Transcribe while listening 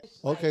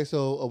Okay,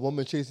 so a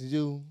woman chasing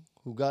you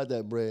who got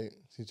that bread,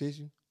 she chase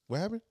you. What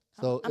happened?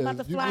 So I'm about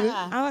to if you fly. get-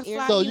 I'm about to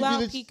fly So you you out,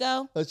 get it-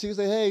 Pico. a chick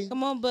say, "Hey,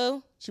 Come on,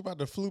 boo. She about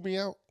to flew me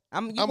out.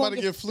 I'm I'm about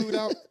to get flued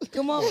out.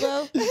 Come on,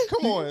 boo.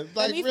 Come on,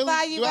 like me really?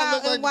 fly you Do I out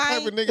look like and the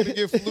type why- of nigga to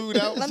get flued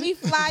out? Let me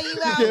fly you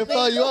you out. can't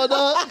fly you out,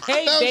 dog."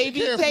 Hey, No, baby,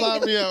 she can't take fly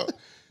it. me out.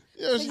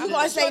 Yo, she You can't-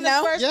 gonna say On the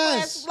no? First Yes.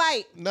 class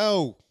flight.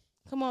 no,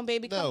 Come on,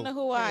 baby. no. Come to Can't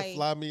Hawaii.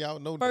 fly me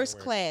out. No, First damn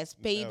way. class,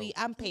 baby.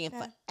 No. I'm paying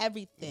for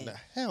everything. Nah,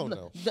 hell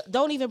no.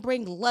 Don't even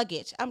bring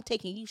luggage. I'm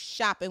taking you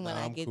shopping when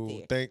Nah, I I'm get cool.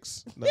 there.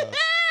 Thanks. Nah,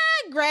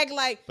 Greg,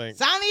 like, Thanks.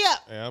 sign me up.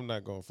 yeah, I'm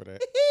not going for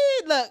that.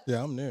 Look.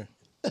 Yeah, I'm there.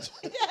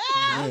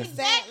 I'm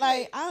saying,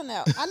 like, I don't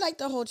know. I like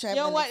the whole You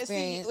traveling don't want to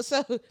see. experience.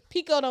 So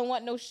Pico don't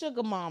want no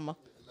sugar mama.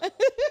 I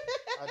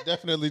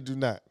definitely do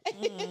not.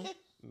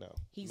 No.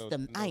 He's no, the.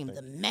 no, I am thank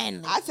the you.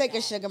 manly. I take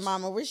a sugar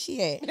mama. Where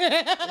she at? She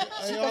Hey,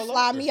 can all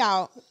fly over. me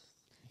out.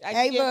 I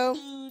Hey, get boo.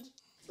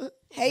 food.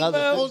 Hey, That's a boo.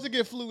 Supposed to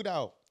get flued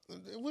out.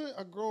 What,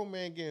 a grown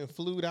man getting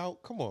flued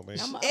out? Come on, man.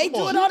 They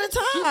do it all the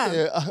time.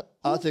 Yeah,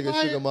 I'll take a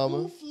Fly- sugar mama.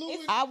 Who flew,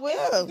 I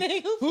will.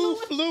 who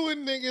flew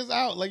niggas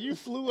out? Like you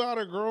flew out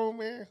a grown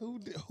man?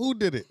 Who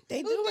did it?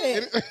 They do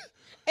it.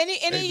 Any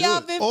They of do y'all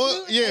it. been Or-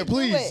 flued? yeah,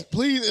 please it. in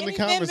the Any men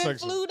comment been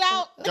section. flued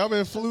out? Y'all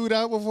been flued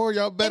out before?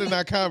 Y'all better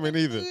not comment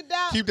either. Flued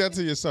out. Keep that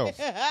to yourself.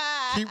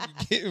 Keep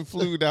getting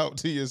flued out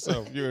to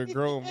yourself. You're a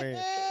grown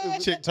man.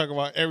 Chick talking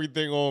about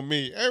everything on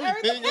me.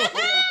 Everything on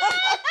me.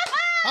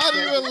 How do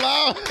you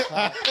allow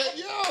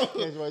Yo,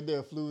 That's right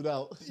there, flued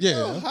out.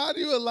 Yeah. how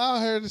do you allow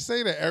her to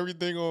say that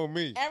everything on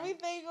me?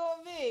 Everything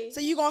on me. So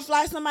you gonna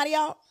fly somebody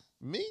out?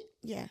 Me?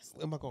 Yes.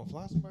 Am I gonna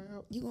fly somebody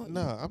out? You gonna-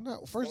 Nah, I'm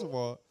not. First of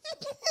all,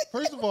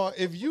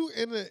 if you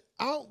in a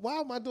why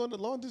am I doing a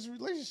long distance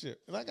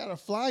relationship and I gotta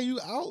fly you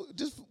out?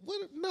 Just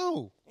what?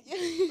 No,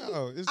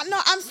 no. It's, I know.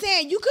 I'm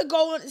saying you could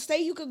go on.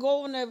 Say you could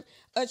go on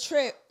a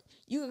trip.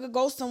 You could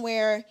go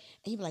somewhere and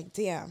you be like,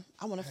 "Damn,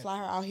 I want to fly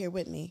her out here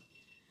with me."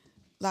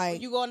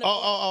 Like You going to?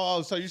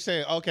 Oh. So you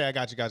saying okay? I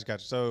got you.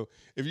 So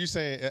if you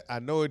saying I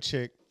know a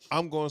chick,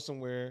 I'm going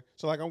somewhere.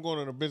 So like I'm going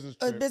on a business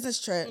a trip, business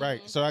trip.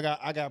 right? So I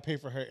got to pay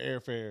for her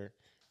airfare,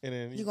 and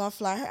then You gonna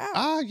fly her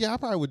out? yeah, I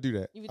probably would do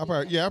that. You would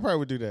I do probably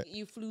would do that.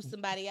 You flew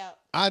somebody out.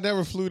 I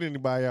never flew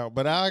anybody out,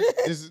 but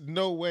there's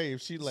no way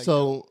if she like.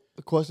 So,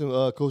 the question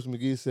Coach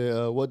McGee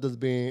said, what does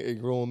being a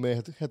grown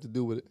man have to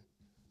do with it?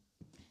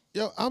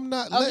 Yo, I'm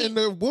not letting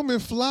the woman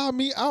fly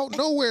me out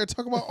nowhere.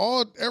 Talking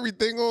about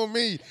everything on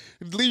me.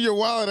 Leave your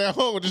wallet at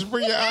home. Just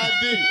bring your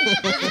ID.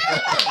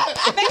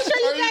 Make sure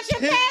you got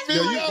your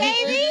passport,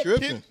 baby.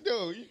 Tripping.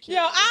 No, you can't. Yo,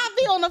 I'll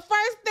be on the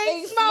first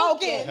thing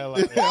smoking. Hell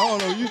out of I here. don't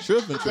know. You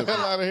tripping. Hell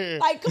out of here.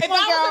 Like, come If on,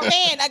 I was girl. a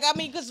man, like I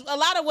mean, because a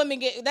lot of women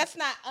get that's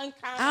not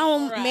uncommon. I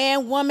don't, for us.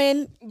 man,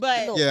 woman.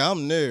 But Yeah,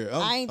 I'm there. I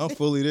I'm, ain't- I'm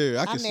fully there.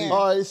 I can I'm see there. it.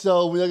 All right,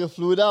 so when y'all get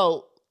flued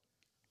out,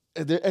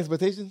 is there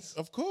expectations?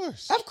 Of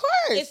course. Of course.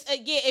 it's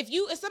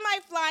if somebody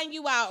flying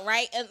you out,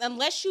 right? And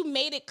unless you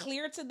made it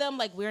clear to them,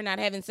 like we're not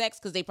having sex,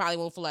 because they probably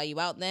won't fly you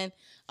out. Then,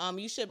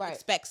 you should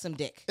expect some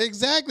dick.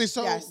 Exactly.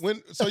 So Yes.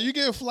 so you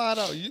get flied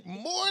out,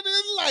 more than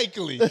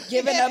likely,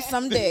 Giving up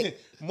some dick.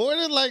 more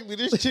than likely,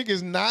 this chick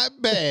is not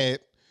bad.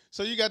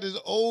 So you got this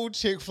old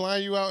chick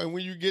flying you out, and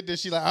when you get there,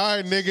 she like, all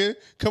right, nigga,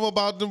 come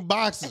about them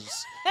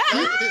boxes.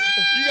 you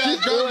gotta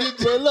pull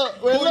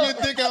your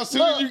dick out as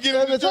soon as you get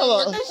in the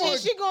truck. Like,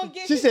 She gonna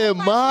get. She said,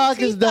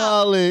 Marcus,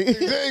 darling.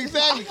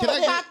 exactly.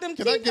 Can Pop them I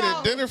teeth get a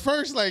out. dinner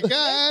first? Like,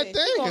 god She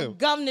gonna damn.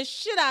 gum the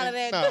shit out of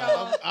that. Nah,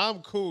 dog. I'm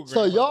cool.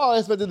 So grandma. y'all are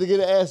expected to get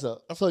an ass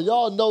up. So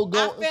y'all know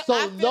I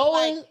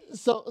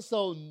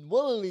feel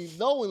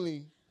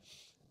knowingly,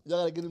 y'all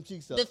gotta get them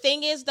cheeks up. The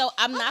thing is, though,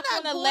 I'm not not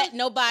gonna going- let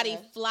nobody Yeah.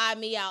 fly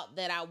me out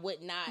that I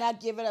would not, Not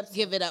give it up.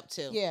 give it up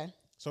to. Yeah.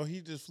 So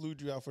he just flew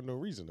you out for no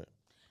reason then.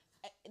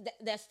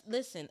 That's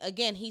listen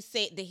again. He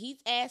said that he's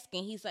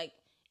asking. He's like,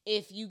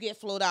 if you get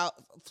flued out.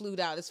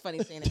 It's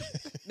funny saying it.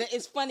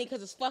 It's funny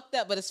because it's fucked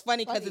up, but it's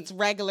funny because Funny. it's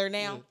regular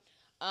now.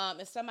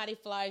 If somebody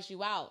flies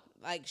you out,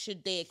 like,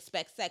 should they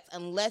expect sex?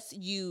 Unless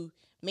you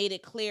made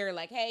it clear,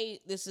 like, hey,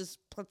 this is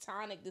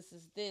platonic. This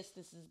is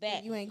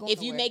that. You ain't going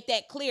if you nowhere. make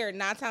that clear,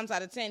 9 times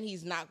out of 10,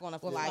 he's not gonna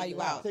fly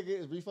you out.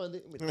 Ticket is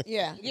refunded.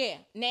 Yeah. Yeah.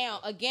 Now,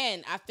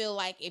 again, I feel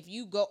like if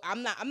you go,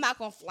 I'm not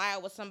gonna fly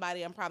out with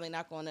somebody I'm probably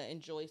not gonna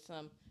enjoy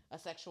a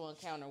sexual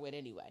encounter with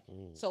anyway.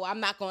 So I'm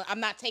not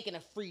taking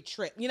a free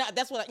trip. You know,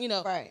 that's what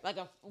Right. like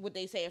what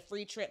they say, a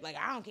free trip. Like,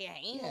 I don't care, I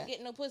ain't gonna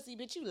get no pussy,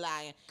 bitch. You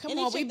lying. Come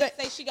Any on, chick we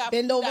that say she got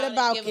bend food over out the and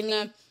give balcony.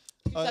 them,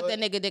 suck that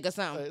nigga dick or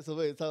something.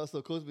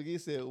 So Coach McGee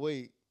said,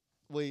 wait,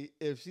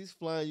 if she's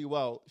flying you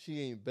out,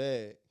 she ain't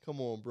bad. Come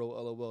on, bro,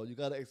 LOL. You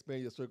gotta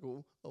expand your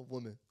circle of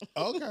women.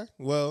 Okay.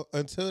 Well,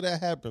 until that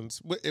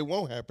happens, it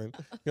won't happen.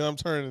 I'm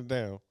turning it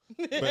down.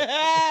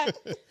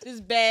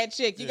 This bad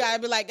chick. You gotta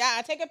be like,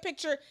 God, take a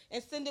picture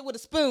and send it with a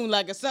spoon,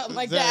 like, or something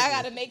like that. I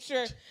Exactly. gotta make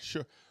sure.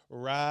 Sure.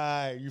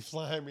 Right. You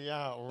flying me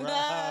out. Nah.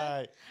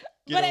 Right.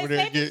 Get But over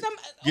there, say it's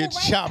get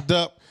right. chopped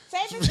up. Say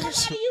if it's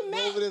somebody you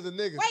met. Over there's a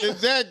nigga. Wait.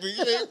 Exactly.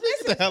 Yeah,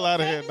 get the hell out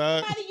of Say here, it's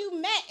dog. somebody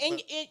you met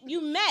and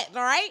you met,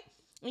 all right?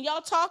 when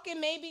y'all talking,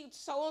 maybe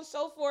so on and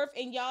so forth,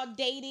 and y'all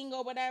dating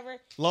or whatever.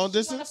 Long she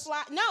distance?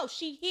 wanna fly. No,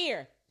 she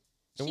here.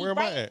 And She where am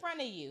right I in at? front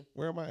of you.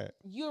 Where am I at?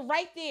 You're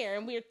right there,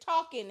 and we're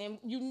talking, and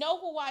you know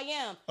who I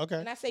am. Okay.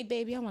 And I say,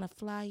 baby, I want to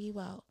fly you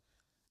out.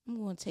 I'm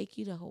going to take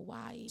you to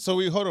Hawaii. So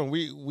hold on.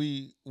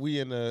 We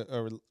in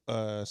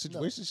a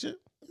situation shit?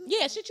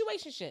 Yeah,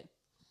 situation shit.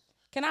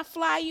 Can I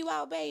fly you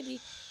out, baby?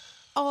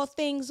 All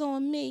things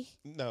on me.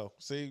 No.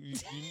 See,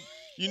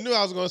 you knew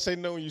I was gonna say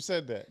no when you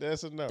said that.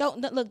 That's a no.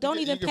 Don't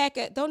even pack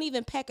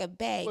a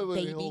bag, Wait,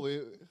 baby.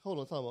 hold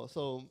on, time out.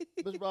 So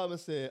Miss Robin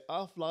said,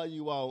 "I'll fly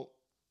you out."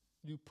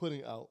 You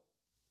putting out.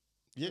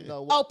 Yeah.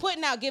 Now, Oh,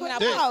 putting out, giving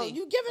out Oh, pussy.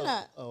 you giving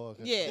up. Oh,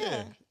 okay.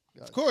 Yeah.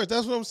 Of course,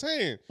 that's what I'm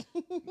saying.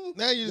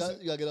 Now You gotta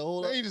get a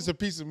hold now of. you just a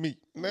piece of meat.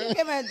 Now, You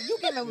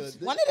giving one of them.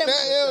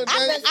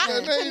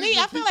 To me,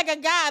 I feel like a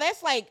guy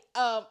that's like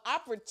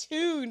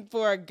opportune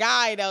for a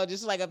guy though.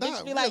 Just like a bitch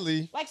Not be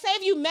really. like say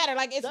if you met her,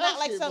 like it's That not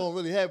like shit some. don't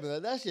really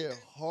happen. That shit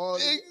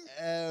hardly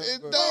ever.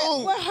 it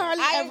don't. What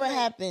hardly I ever agree.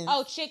 happens.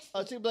 Oh, chicks.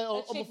 A chick be like,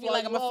 A chick be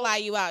like, I'm gonna fly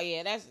you out.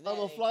 Yeah, that's. I'm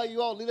gonna fly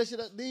you out. Leave that shit.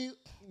 Leave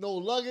no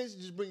luggage.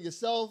 Just bring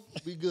yourself.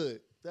 Be good.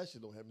 That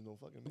shit don't happen no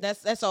fucking. Man.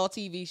 That's all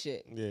TV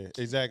shit. Yeah,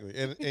 exactly.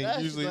 And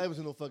That usually, shit don't happen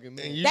to no fucking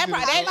man. and usually That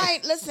part- I that-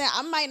 might listen.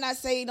 I might not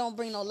say don't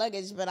bring no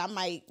luggage, but I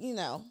might,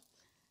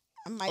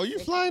 I might. oh, you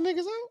say- flying niggas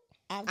out?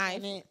 I've I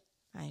done it.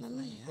 I ain't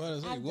flying. Well, I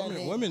say, I've done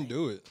it. women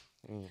do it.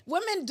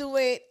 Women do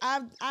it. I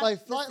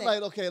like fly, listen,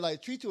 like okay,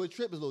 like treat you a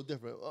trip is a little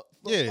different.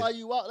 Yeah. Fly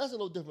you out, that's a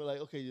little different. Like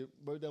okay, your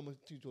birthday, I'm gonna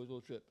treat you a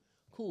little trip.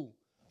 Cool,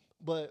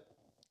 but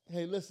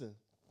hey, listen,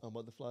 I'm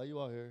about to fly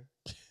you out here.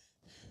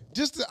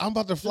 I'm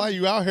about to fly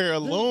you out here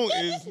alone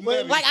is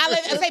nutty. Like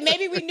I say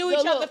maybe we knew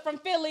each other from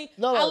Philly.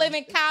 No, I live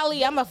in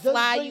Cali. I'ma Just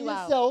fly bring you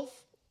out.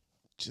 yourself.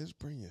 Just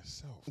bring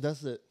yourself.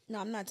 That's it. No,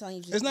 I'm not telling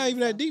you. Just It's not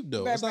even that deep You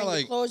though. better It's not bring your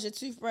like clothes, your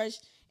toothbrush,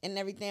 and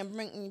everything.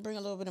 Bring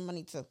a little bit of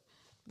money too,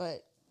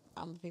 but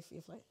I'm gonna pay for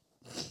your flight.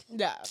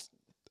 Yeah.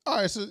 All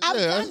right, so I've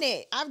yeah, done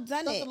it. I've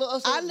done That's it. a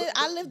little- I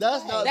lived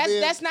that's the not life. being-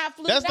 That's not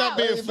flued That's out. not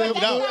being But flued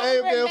that's out. not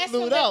Ain't what we're being messing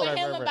flued with out.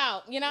 him Right.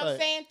 about. You know what I'm Right.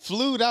 saying?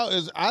 flued out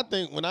is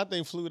when I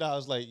think flued out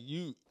is like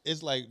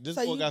it's like this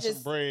So boy you got some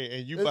just- bread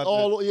and you It's about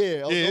all to yeah.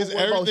 yeah, it's don't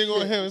worry about everything on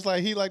shit. him. It's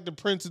like he like the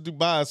Prince of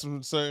Dubai,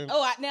 some certain.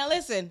 Oh, now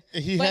listen.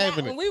 He But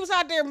having when it. we was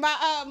out there,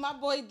 my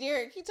boy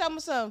Derek, he told me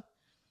something.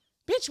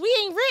 Bitch, we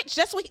ain't rich.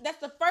 That's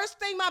the first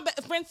thing my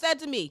friend said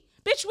to me.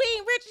 Bitch, we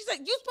ain't rich. He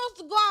said, you supposed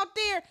to go out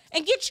there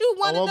and get you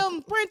one Oh, of I'm-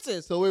 them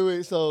princes. So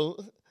wait. So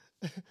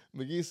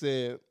McGee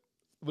said,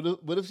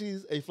 what if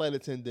she's a flight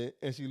attendant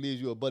and she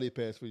leaves you a buddy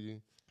pass for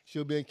you?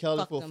 She'll be in Cali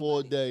Fuck for a them full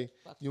buddies. day.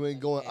 Fuck You them ain't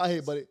buddy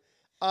going.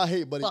 I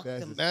hate buddy Fuck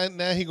passes. them.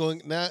 Now he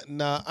going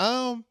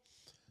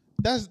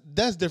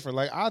that's different.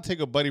 Like I'll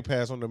take a buddy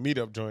pass on the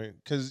meetup joint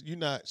because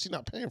she's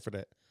not paying for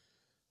that.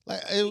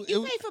 Like You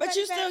pay for But buddy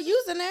you still passes?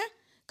 using her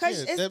because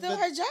Yeah, it's that- still but-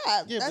 her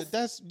job. yeah, but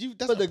that's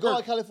But a to go out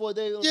perk. Cali for a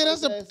day. Yeah,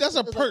 that's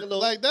a perk.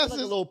 Like, that's like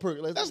a just- little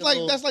perk. That's a like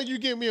little- you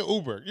give me an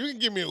Uber. You can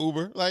give me an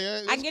Uber. Like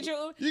I can get you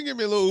an Uber? You can give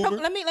me a little Come,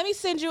 Uber. let me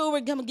send you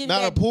over. Come give you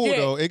Not a that pool dick.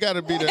 though. It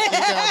gotta be the. It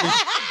gotta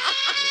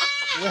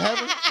be, what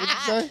happened? What you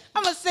say?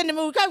 I'm gonna send him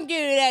over. Come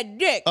give you that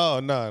dick. Oh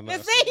no.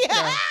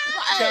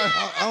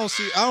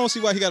 See? I don't see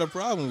why he got a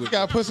problem with You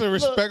gotta put some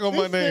respect on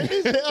my name.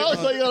 He said, I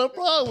was like, you got a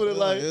problem with it.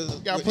 Like, It's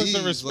Gotta with put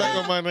some ease, respect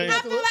like, on my name. I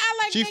feel like I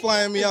like She niggas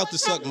flying me too out much. to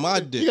suck my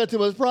you dick. got too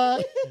much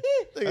pride.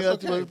 You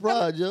got too much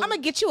pride, Joe. I'm gonna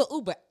get you an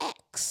Uber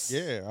X.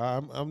 Yeah,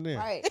 I'm there.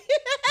 Right.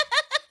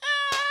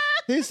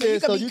 He said, you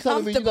can so be you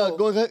telling me you're not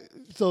comfortable. going?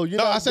 So you're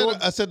No, not going?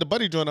 I said the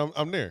buddy joint.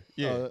 I'm there.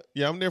 Yeah,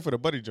 yeah, I'm there for the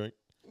buddy joint.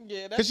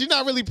 Yeah, Cause she's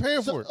not really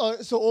paying for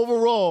it. So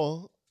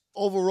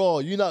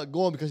overall, you're not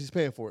going because she's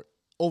paying for it.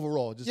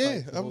 Overall, just Yeah,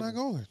 like, I'm not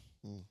going.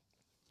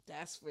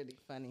 that's really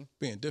funny.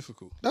 being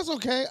difficult. That's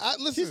okay.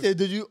 She Listen. said,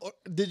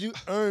 "Did you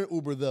earn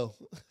Uber though?"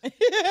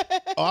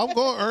 Oh, I'm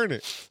gonna earn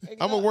it.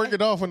 I'm gonna work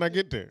it off when I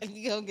get there.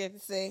 You gonna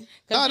get See,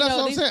 Nah, that's what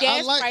I'm these saying. I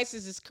gas like-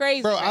 prices is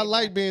crazy, Bro, right I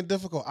like now. being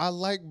difficult. I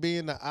like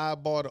being the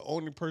eyeball, the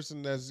only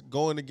person that's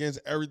going against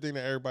everything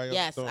that everybody else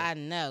Yes, is doing. I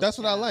know. That's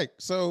what I child. like.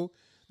 So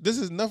this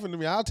is nothing to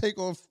me. I'll take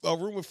on a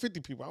room with 50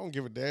 people. I don't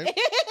give a damn.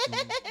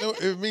 No,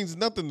 it means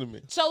nothing to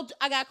me. So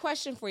I got a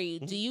question for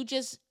Mm-hmm. you. Do you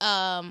just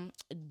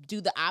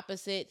do the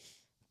opposite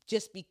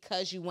just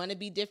because you want to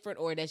be different,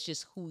 or that's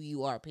just who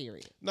you are?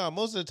 Period. No,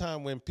 most of the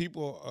time when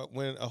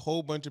when a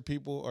whole bunch of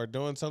people are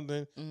doing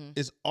something, Mm-hmm.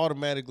 it's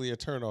automatically a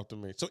turn off to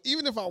me. So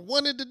even if I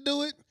wanted to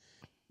do it,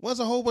 once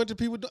a whole bunch of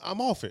people do,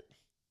 I'm off it.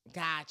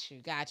 Got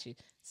you.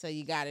 So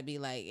you got to be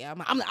like, yeah,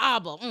 I'm the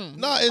eyeball.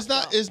 No, it's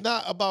not. It's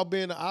not about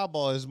being an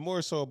eyeball. It's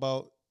more so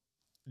about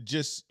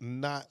just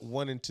not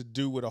wanting to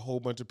do what a whole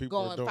bunch of people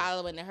are Going doing.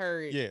 following the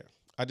herd. Yeah,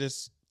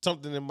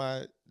 something in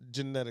my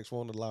genetics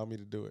won't allow me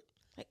to do it.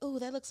 Like, oh,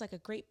 that looks like a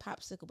great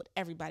popsicle, but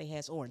everybody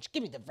has orange.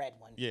 Give me the red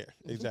one. Yeah,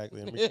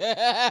 exactly. I mean, this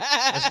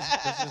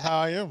is how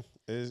I am.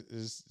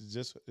 It's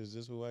just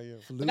who I am.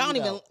 But I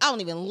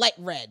don't even like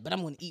red, but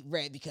I'm gonna eat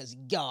red because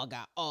y'all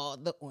got all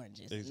the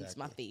oranges. It's Exactly.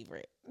 my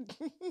favorite.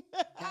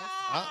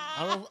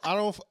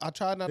 I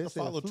try not They to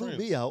said, follow flew trends.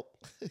 me out.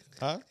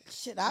 Huh?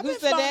 shit, I've Who been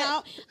said flown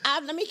that?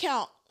 out. Let me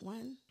count.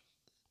 1,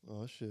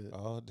 Oh shit.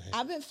 Oh damn.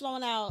 I've been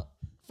flown out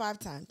 5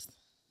 times.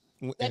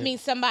 That means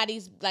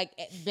somebody's like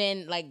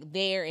been like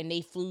there and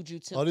they flew you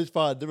to. Are these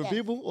 5 different Yeah.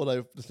 people or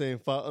like the same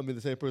 5? I mean,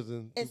 the same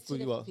person who It's 2 flew you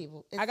different out?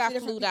 people. It's I got 2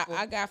 different flued out.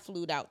 people. I got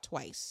flued out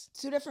twice.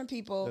 2 different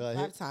people, Did I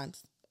 5 hit?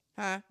 times.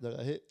 Huh? That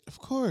got hit. Of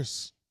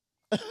course.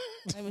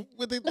 I mean,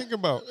 What they think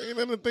about? Ain't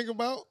nothing to think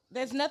about.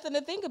 there's nothing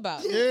to think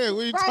about. Yeah,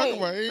 what you Right. talking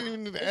about? You ain't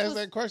even need to ask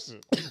that question.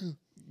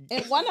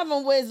 And one of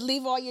them was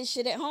leave all your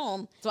shit at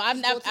home. So I've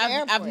Just go never, to the I've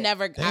airport.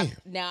 never,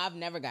 Damn. I've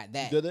never got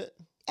that. Did it?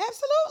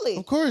 Absolutely.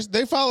 Of course,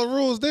 they follow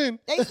rules. Then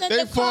They sent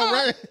the fall car.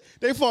 right.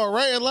 They fall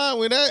right in line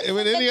with that. And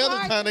with sent any the other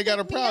car time, to they got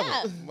a pick me up.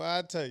 problem. Well,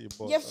 I tell you,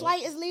 boy. Your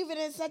flight is leaving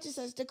in such and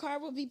such. The car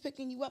will be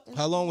picking you up.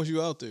 How long was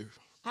you out there?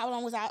 How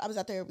long was I was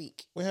out there a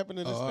week. What happened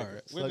to this Oh, nigga?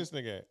 alright. Where this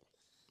nigga at?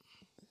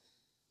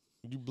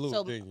 You blew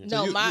So it, didn't you?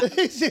 no, my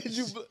He said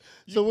you.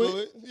 You So blew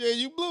what? it. Yeah,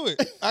 you blew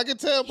it. I can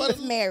tell by He's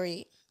the.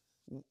 married.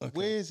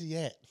 Where is he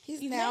at?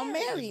 He's now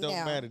married It don't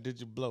now. matter. Did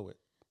you blow it?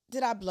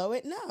 Did I blow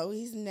it? No.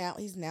 He's now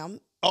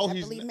Oh,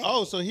 happily he's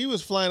married. so he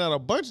was flying out a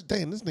bunch.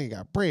 Damn, this nigga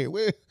got bread.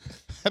 Where?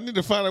 I need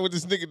to find out what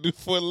this nigga do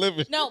for a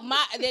living. no,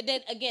 my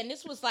then again,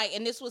 this was like,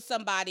 and this was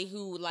somebody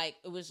who like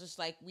it was just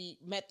like we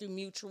met through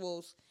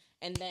mutuals,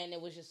 and then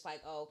it was just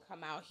like, oh,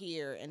 come out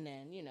here, and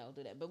then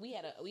do that. But we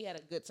had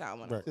a good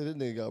time on it. Right. This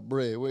nigga got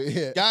bread. Where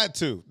he at? Got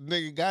to.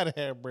 Nigga gotta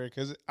have bread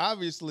because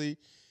obviously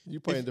You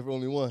probably the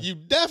only one. you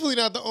definitely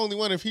not the only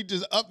one. If he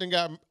just upped and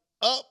got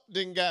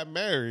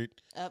married,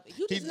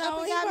 You just No, up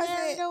and he got wasn't.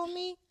 married on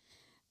me.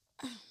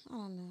 I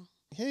don't know.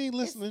 he ain't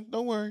listening.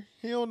 Don't worry.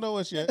 He don't know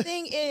us The yet.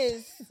 thing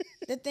is,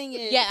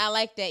 Yeah, I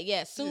like that.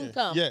 Yeah, soon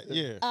come. Yeah,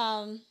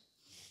 yeah. you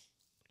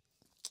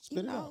Spit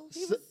it know, out.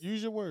 he was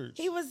Use your words.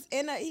 he was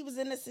in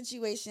a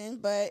situation,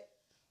 but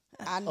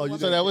I knew Oh, you him.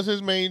 So that was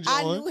his main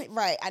I joint. knew him,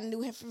 right. I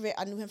knew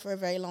him for a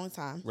very long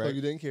time. So Right. you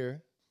didn't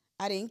care.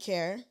 I didn't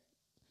care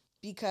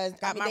because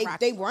Got my rock.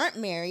 they weren't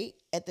married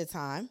at the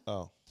time.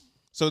 Oh.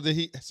 So did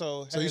he?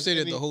 So So you has stayed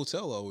at any- the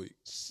hotel all week.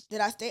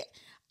 Did I stay?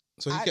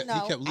 So he kept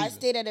leaving. I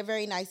stayed at a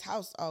very nice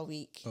house all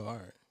week. Oh, all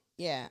right.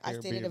 Yeah, I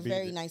stayed at a Airbnb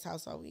very it. nice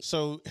house all week.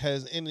 So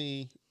has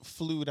any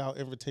flued out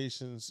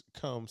invitations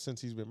come since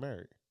he's been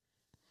married,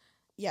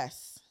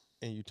 Yes,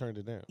 and you turned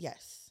it down?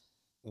 yes.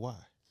 Why?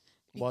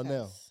 Why now?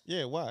 Because,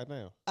 Yeah, why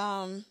now?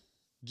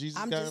 Jesus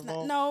I'm got just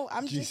not. involved. No,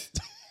 Jeez.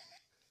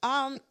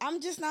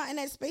 I'm just not in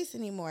that space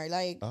anymore.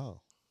 Like, Oh,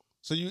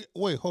 so you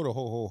wait? Hold on,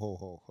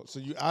 hold. So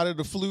you out of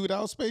the fluid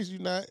out space? You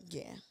not?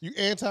 yeah, You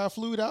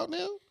anti-fluid out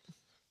now?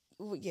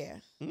 yeah.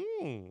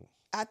 Mm.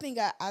 I think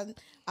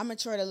I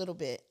matured a little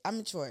bit. I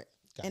matured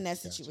in that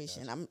Gotcha,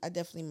 situation. I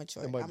definitely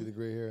matured. That might be the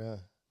gray hair, huh?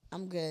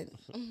 I'm good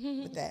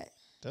with that.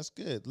 That's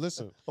good.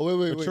 Listen, Oh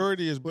wait.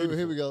 maturity is Wait, beautiful.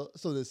 here we go.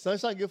 So did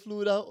Sunshine get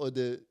fluid out or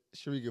did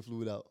Cherie get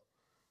fluid out?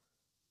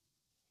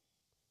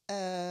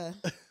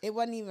 It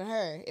wasn't even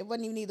her. It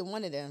wasn't even either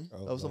one of them.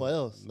 Oh, That was somebody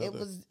else.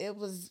 It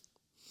was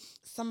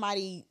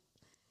somebody.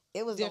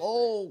 It was the Different.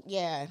 old.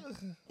 Yeah,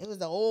 it was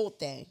the old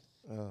thing.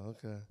 Oh,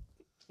 okay.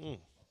 Yeah.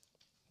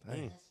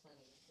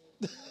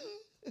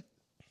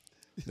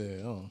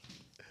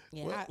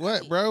 Yeah,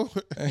 What, bro?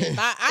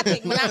 I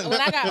think when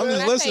I got I'm when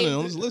just I listening. tell you-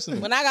 I'm just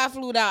listening. When I got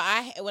flued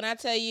out, when I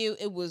tell you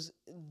it was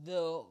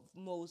the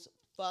most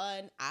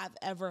fun I've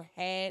ever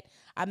had.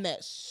 I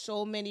met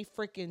so many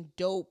freaking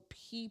dope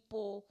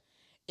people.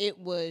 It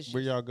was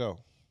Where y'all go?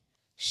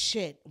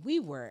 shit. We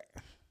were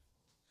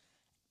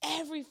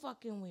every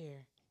fucking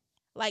where,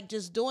 like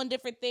just doing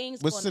different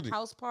things, What going city? to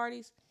house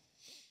parties.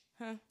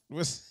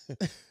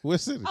 What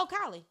city? Oh,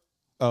 Cali.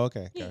 Oh,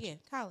 okay. Yeah, Gotcha. yeah,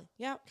 Cali.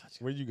 Yep.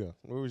 Where you go?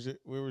 Where was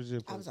your?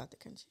 I was out the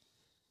country.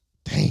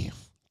 Damn,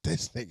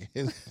 this nigga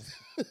is.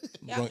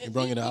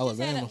 Brought you to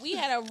Alabama. We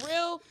had a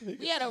real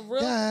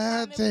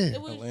God time. damn.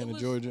 Atlanta,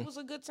 Georgia. It was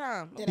a good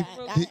time. Did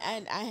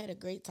I had a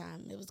great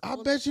time. It was. I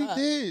cold bet as you fuck.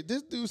 did.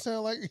 This dude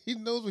sound like he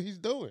knows what he's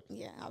doing.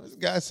 Yeah, I was. This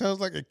guy sounds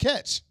like a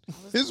catch.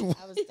 was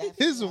definitely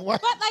His not-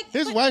 wife. But like-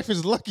 His but- wife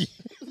is lucky.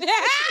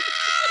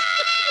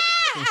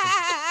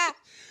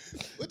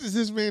 What does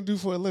this man do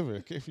for a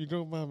living? If you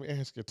don't mind me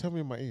asking, tell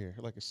me in my ear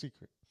like a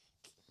secret.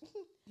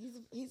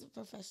 He's a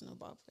professional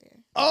ball player.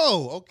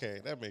 Oh, okay,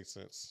 that makes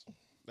sense.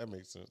 That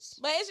makes sense.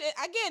 But it's,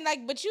 again,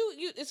 like, but you,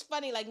 it's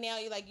funny. Like now,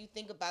 you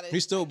think about it.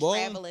 He's still like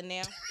balling? traveling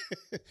now.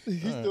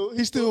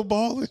 He's still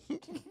balling.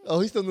 Oh,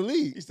 he's still in the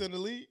league. He's still in the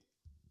league.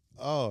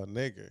 Oh,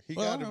 nigga, he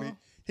Well, gotta I be. know.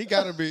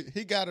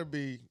 He gotta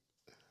be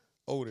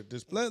old at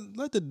this point.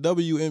 Let the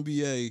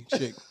WNBA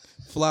chick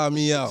fly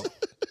me out.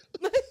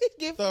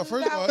 Get So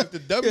flued first of all, out. if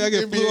the Yeah, I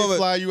get flew WNBA over.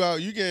 fly you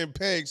out, you getting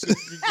pegged.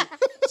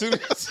 Soon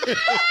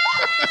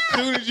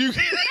as you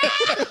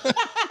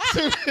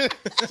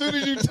soon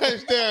as you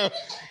touch down,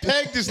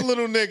 peg this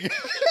little nigga.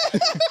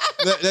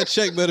 that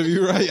check better be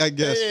right, I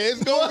guess. Yeah,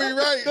 it's gonna be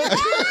right.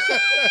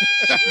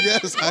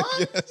 Yes, I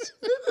guess.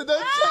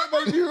 That shit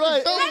might be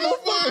right.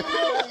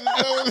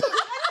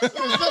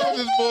 Something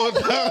just boiled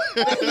down.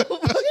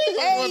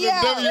 Hey, The yo.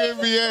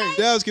 WNBA.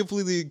 That was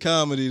completely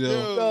comedy,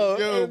 though. No,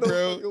 Yo, ain't no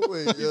bro. fucking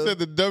way, He yo. said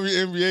the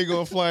WNBA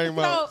gonna fly him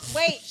out. So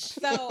wait,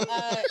 So,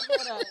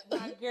 hold on,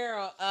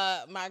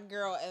 my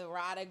girl,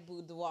 Erotic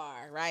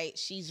Boudoir, right?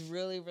 She's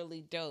really,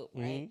 really dope,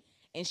 right?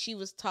 And she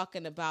was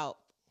talking about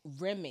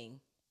rimming,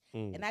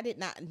 and I did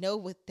not know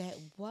what that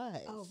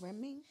was. Oh,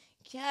 rimming?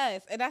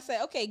 Yes, and I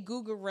said, okay,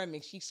 Google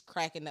rimming. She's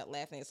cracking up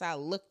laughing, so I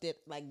looked it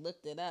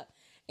up,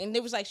 and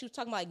it was like she was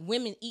talking about like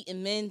women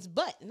eating men's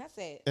butt, and I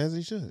said, As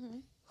they should.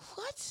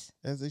 what?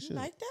 As they should.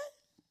 Like that?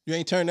 You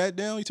ain't turn that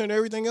down? You turn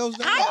everything else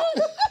down? I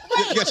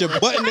You got your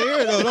butt in the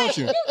air, though, don't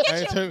you? I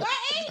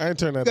ain't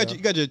turn that You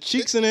down. got your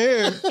cheeks in the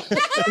air.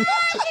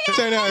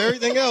 Turn out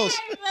everything else.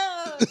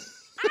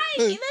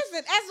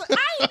 Listen, I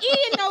ain't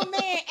eating no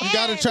man. You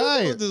gotta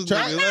try it. This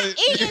Try nigga, it.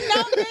 like- Eating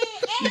no man.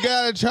 You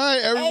gotta try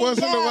it every once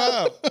in a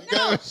while.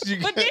 You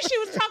But then she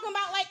was talking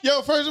about like,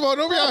 Yo, first of all,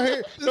 don't be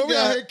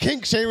out here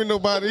kink shaming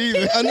nobody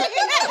either.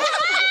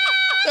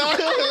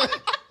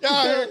 Y'all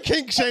out here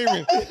kink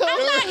shaming. I'm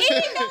not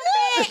eating no man.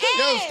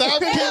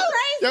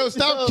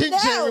 Stop kink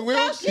shaming. We No,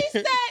 don't- she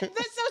said so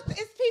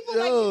it's people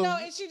like, you know,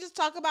 and she just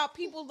talk about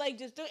people like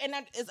just do, and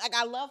it's like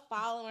I love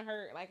following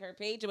her like her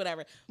page or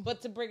whatever.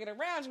 But to bring it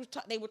around,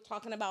 they were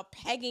talking about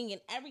pegging and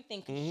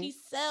everything because she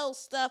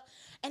sells stuff,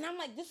 and I'm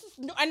like, this is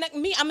and like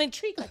me, I'm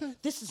intrigued.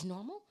 Like, this is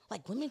normal.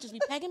 Like women just be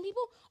pegging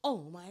people.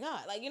 Oh my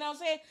god, like you know what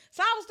I'm saying.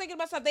 So I was thinking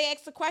about something. They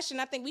asked the question.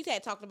 I think we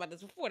had talked about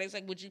this before. They was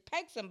like, would you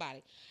peg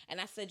somebody?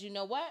 And I said, you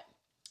know what?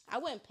 I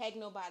wouldn't peg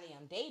nobody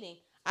I'm dating.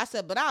 I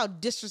said, but I'll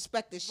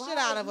disrespect the shit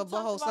out of a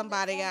butthole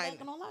somebody got.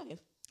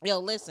 Yo,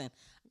 listen,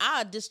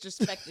 I'll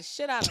disrespect the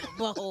shit out of a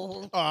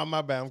butthole. Oh,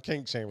 my bad. I'm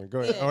kink shaming. Go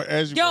ahead. Yeah. Or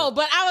as you Yo,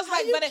 but I was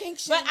like, you but kink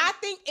but shame? I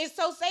think it's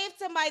so. Say if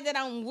somebody that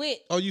I'm with,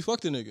 Oh, you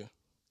fucked a nigga.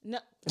 no,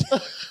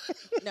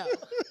 no,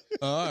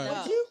 Oh, all right.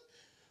 no, Would you?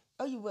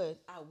 Oh, you would.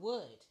 I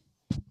would.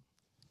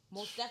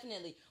 Most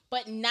definitely,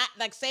 but not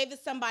like say if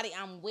it's somebody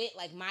I'm with,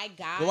 like my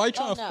guy. But why you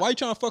trying? no. Why you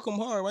trying to fuck him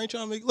hard? Why you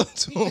trying to make love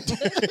to him?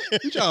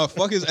 You trying to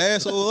fuck his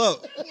asshole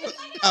up?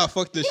 I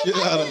fuck the shit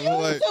out of him.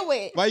 Like, Do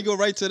it. why you go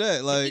right to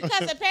that? Like,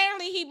 Because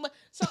apparently he.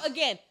 So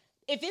again,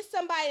 if it's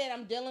somebody that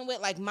I'm dealing with,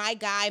 like my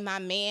guy, my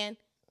man.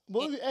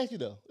 What did he ask you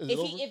though? Is it If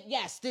over? he,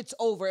 yes, it's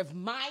over. If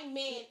my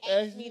man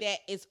asks me that,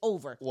 it's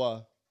over.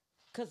 Why?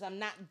 Because I'm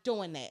not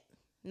doing that.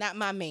 Not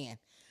my man.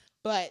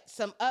 But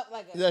some up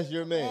like a That's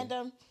your man.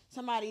 Random.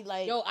 Somebody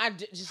like. yo. I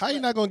just How you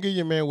not gonna give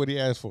your man what he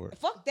asked for?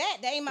 fuck that.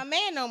 That ain't my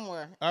man no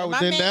more. All right, My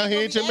well, then man now he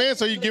gonna ain't be your man,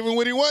 so you give him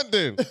what he want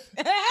then.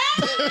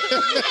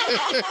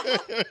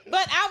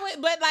 But I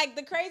would. But like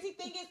the crazy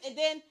thing is, and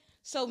then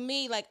so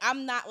me like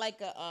I'm not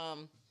like a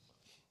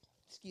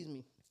excuse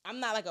me. I'm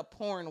not like a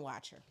porn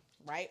watcher,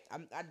 right?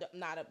 I'm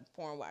not a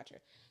porn watcher.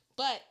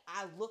 But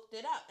I looked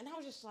it up, and I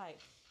was just like,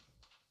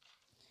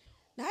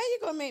 Now you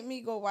gonna make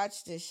me go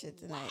watch this shit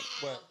tonight?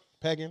 What?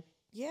 Pegging?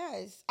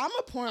 Yes, I'm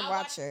a porn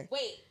watcher.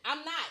 Wait, I'm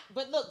not.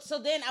 But look, so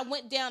then I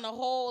went down a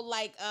whole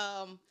like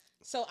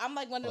so I'm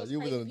like one of those You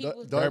was crazy in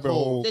people. a dark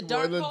hole. The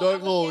dark You were in a hole,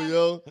 dark I hole, went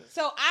yo.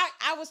 So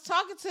I was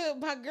talking to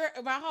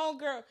my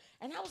homegirl,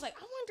 and I was like,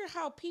 I wonder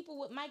how people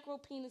with micro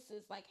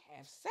penises like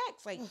have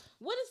sex. Like,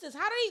 what is this?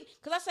 How do they?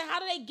 Because I said, how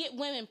do they get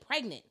women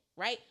pregnant?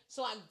 Right?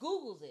 So I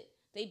googled it.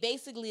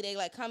 They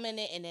like come in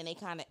it and then they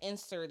kind of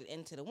insert it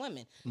into the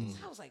women. So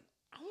I was like,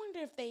 I wonder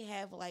if they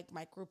have like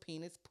micro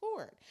penis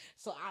porn.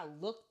 So I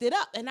looked it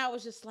up and I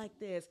was just like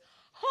this.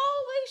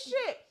 Holy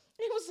shit!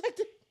 It was like,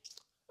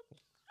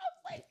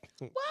 I was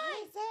like,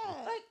 why is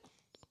that? Like,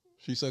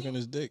 she sucking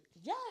his dick.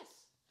 yes.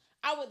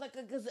 I would like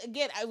because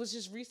again, I was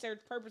just research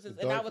purposes,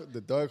 and I was. The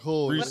dark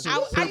hole. Research I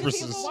purposes.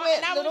 just People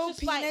and with I was little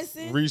just like,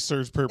 penises,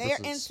 Research purposes.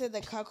 they're into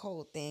the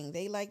cuckold thing.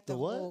 They like the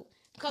what? whole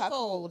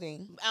Cuckold.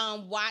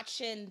 cuckolding.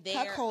 Watching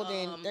their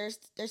Cuckolding.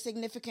 Their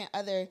significant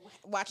other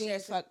watching being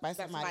their fucked by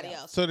somebody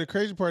else. So the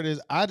crazy part is,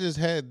 I just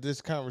had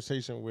this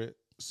conversation with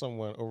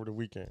someone over the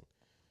weekend,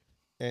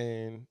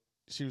 and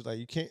she was like,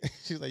 "You can't."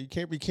 She was like, "You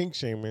can't be kink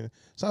shaming."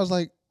 So I was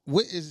like,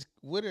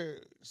 "What are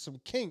some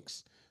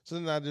kinks?" So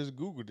then I just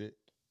Googled it,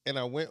 and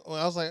I went.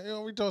 I was like,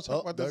 we don't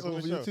talk about this dark on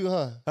hole the for show, you too,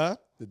 huh? huh?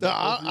 The No, dark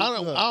hole for you I too,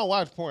 don't. huh? I don't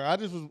watch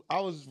porn. I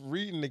was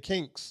reading the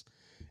kinks,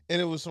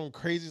 and it was some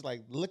crazy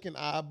like licking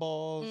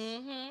eyeballs,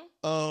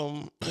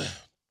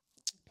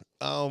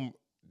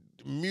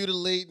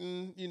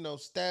 mutilating,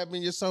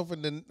 stabbing yourself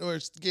in the or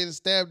getting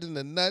stabbed in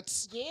the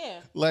nuts.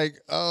 Yeah. Like,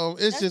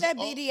 it's That's just that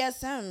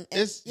BDSM.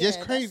 it's Yeah,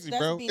 crazy,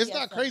 that's bro. It's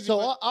not BDSM. crazy. So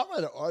but I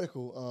read an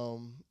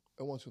article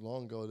it wasn't too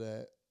long ago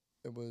that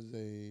it was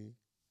a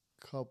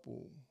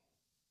couple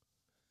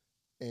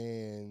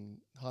and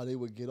how they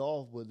would get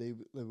off, but they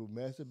would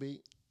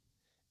masturbate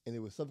and they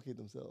would suffocate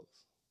themselves.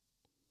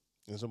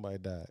 and somebody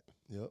died.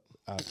 Yep.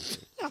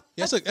 Obviously,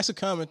 Yeah, that's a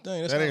common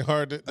thing. That's that how- ain't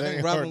hard. I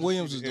think Robin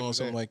Williams is doing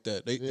something like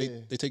that. They Yeah.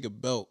 they take a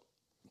belt,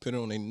 put it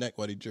on their neck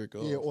while they jerk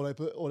off. Yeah, or they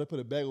put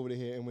a bag over their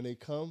head, and when they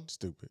come,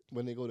 Stupid.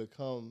 when they go to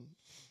come,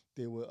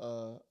 they would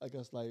I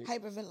guess like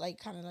Hyperventilate,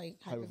 kind of like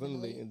hyperventilate,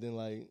 hyperventilate. and then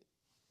like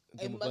It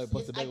then, must,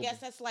 bust the I bag guess open.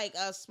 that's like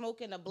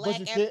smoking a But black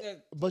you after. can't.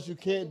 But you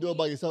can't do it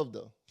by yourself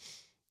though.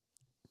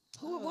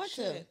 Who would Oh, want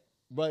to? shit.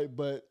 Right,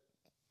 but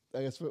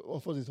I guess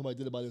unfortunately somebody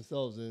did it by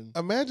themselves. And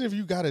Imagine if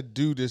you got to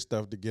do this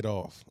stuff to get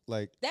off.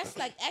 Like That's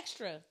like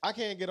extra. I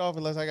can't get off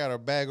unless I got a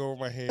bag over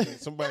my head.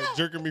 Somebody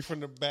jerking me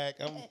from the back.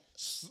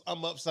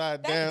 I'm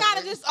upside down. That's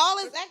gotta just all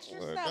this extra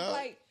Well, stuff. no.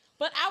 Like,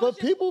 but I but was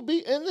just, people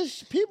be in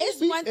the people. It's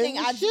be one thing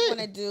in the I do shit.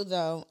 want to do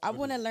though. I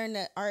want to learn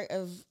the art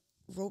of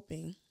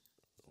roping.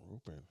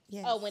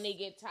 Yes. oh, when they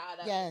get tied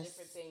up Yes. and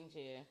different things,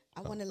 yeah.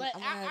 I want to. But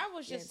I I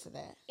was just into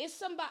that. It's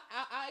somebody.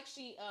 I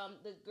actually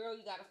the girl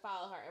you gotta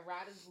follow her,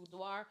 Erotic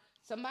Boudoir.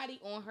 Somebody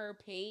on her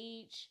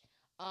page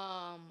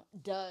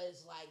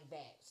does like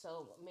that.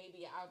 So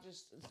maybe I'll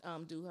just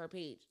do her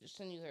page, just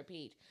send you her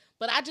page.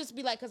 But I just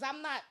be like, cause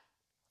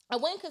I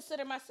wouldn't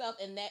consider myself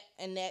in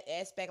that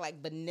aspect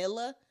like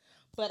vanilla,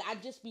 but I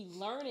just be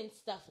learning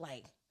stuff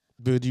like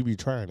But you be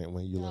trying it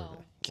when you No. learn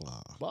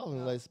it.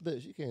 Ballin' like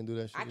spit. She can't do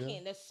that shit. I yeah.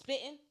 can't. That's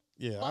spitting.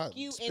 Yeah, Fuck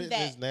you and spitting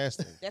that. is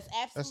nasty. That's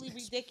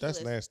absolutely ridiculous.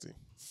 That's nasty.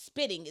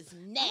 Spitting is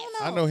nasty.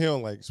 I know he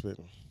don't like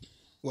spitting.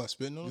 What,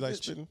 spitting on You the like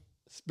bitch? spitting?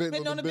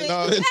 Spitting on the bitch.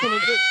 No, Spitting on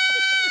the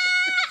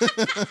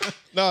bitch?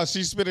 no,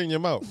 she spit in your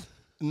mouth.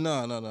 No,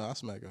 I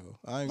smack a hoe.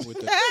 I ain't with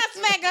that.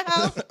 Smack a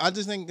hoe. I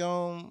just think I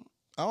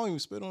don't even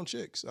spit on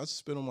chicks. I just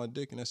spit on my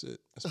dick and that's it.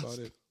 That's about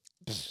it.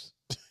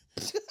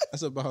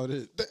 That's about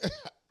it.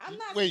 I'm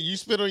not. Wait, you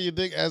spit on your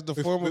dick as the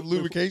form of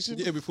lubrication?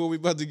 Yeah, before we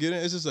about to get in,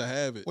 it's just a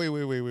habit. Wait.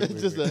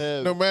 It's just a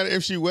habit. No matter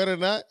if she wet or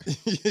not.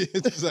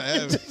 It's just a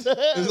habit.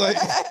 It's like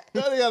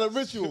Now they got a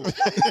ritual.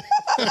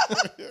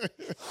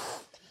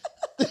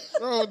 What's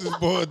wrong with this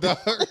boy, dog?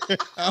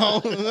 I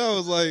don't know.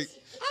 It's like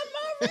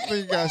This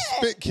nigga got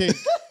spit kink.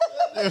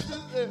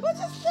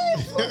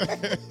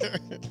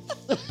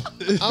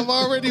 I'm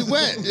already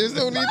wet. There's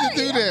no need to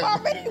do I'm that.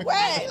 already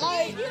wet.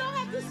 Like You don't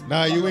have to.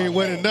 Nah, you ain't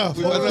wet enough.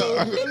 we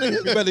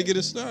better get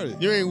it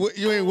started. You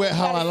ain't wet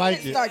how I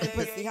like it. Start your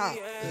pussy, huh?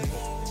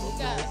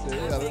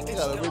 They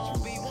got a ritual.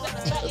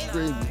 That's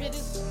crazy.